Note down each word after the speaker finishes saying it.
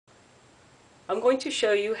I'm going to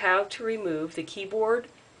show you how to remove the keyboard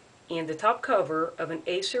and the top cover of an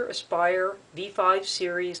Acer Aspire V5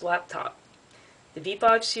 series laptop. The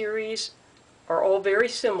V5 series are all very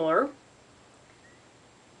similar.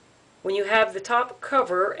 When you have the top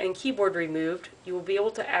cover and keyboard removed, you will be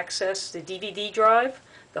able to access the DVD drive,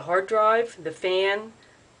 the hard drive, the fan,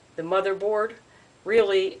 the motherboard,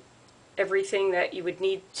 really everything that you would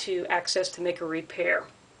need to access to make a repair.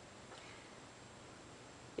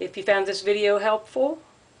 If you found this video helpful,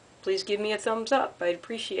 please give me a thumbs up. I'd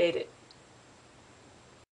appreciate it.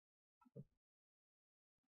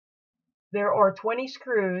 There are 20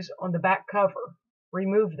 screws on the back cover.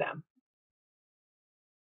 Remove them.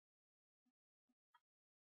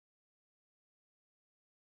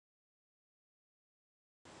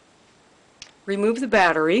 Remove the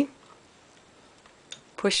battery.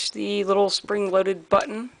 Push the little spring-loaded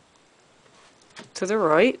button to the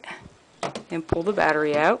right and pull the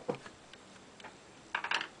battery out.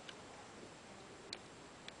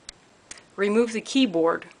 Remove the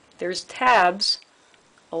keyboard. There's tabs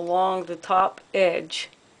along the top edge.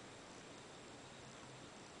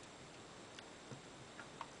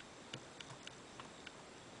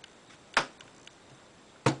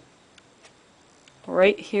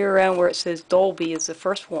 Right here around where it says Dolby is the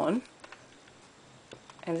first one.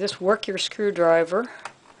 And just work your screwdriver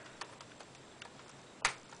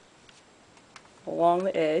along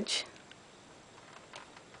the edge.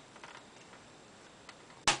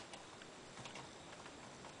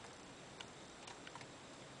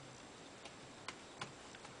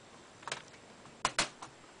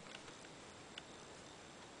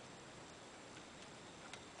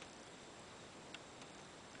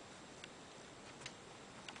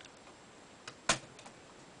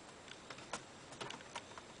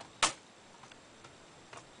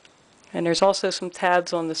 And there's also some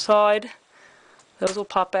tabs on the side. Those will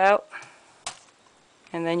pop out.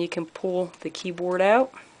 And then you can pull the keyboard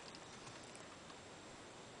out.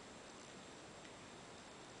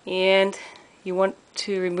 And you want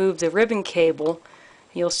to remove the ribbon cable.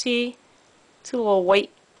 You'll see two little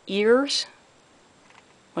white ears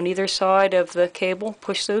on either side of the cable.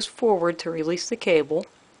 Push those forward to release the cable.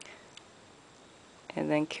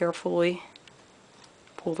 And then carefully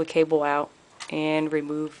pull the cable out and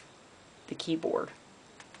remove the keyboard.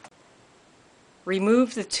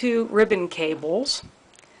 Remove the two ribbon cables.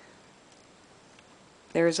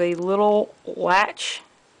 There's a little latch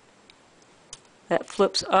that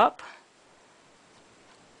flips up,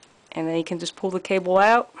 and then you can just pull the cable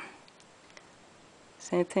out.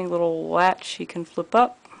 Same thing, little latch you can flip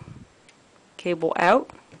up, cable out.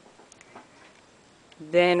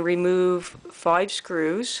 Then remove 5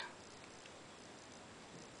 screws.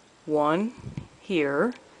 One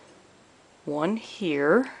here, one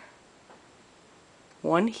here,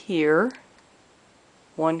 one here,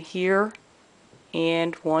 one here,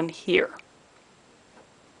 and one here.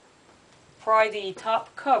 Pry the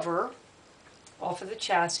top cover off of the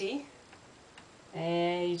chassis,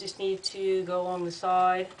 and you just need to go along the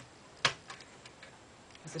side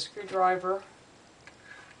with a screwdriver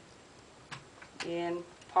and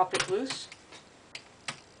pop it loose.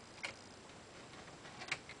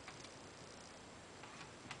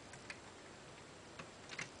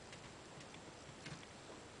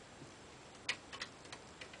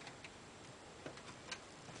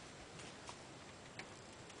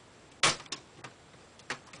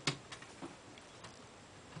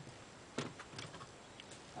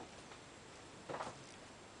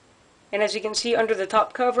 And as you can see under the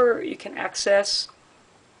top cover, you can access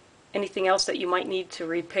anything else that you might need to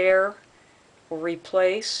repair or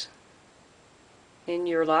replace in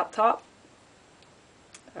your laptop.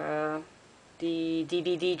 The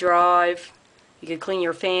DVD drive, you could clean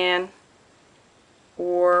your fan,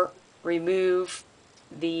 or remove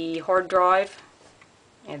the hard drive,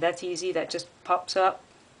 and that's easy. That just pops up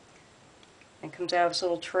and comes out of this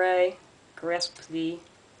little tray. Grasp the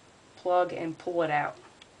plug and pull it out.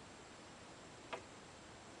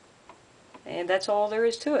 And that's all there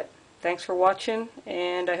is to it. Thanks for watching,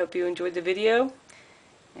 and I hope you enjoyed the video.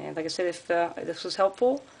 And like I said, if this was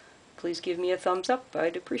helpful, please give me a thumbs up.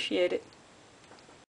 I'd appreciate it.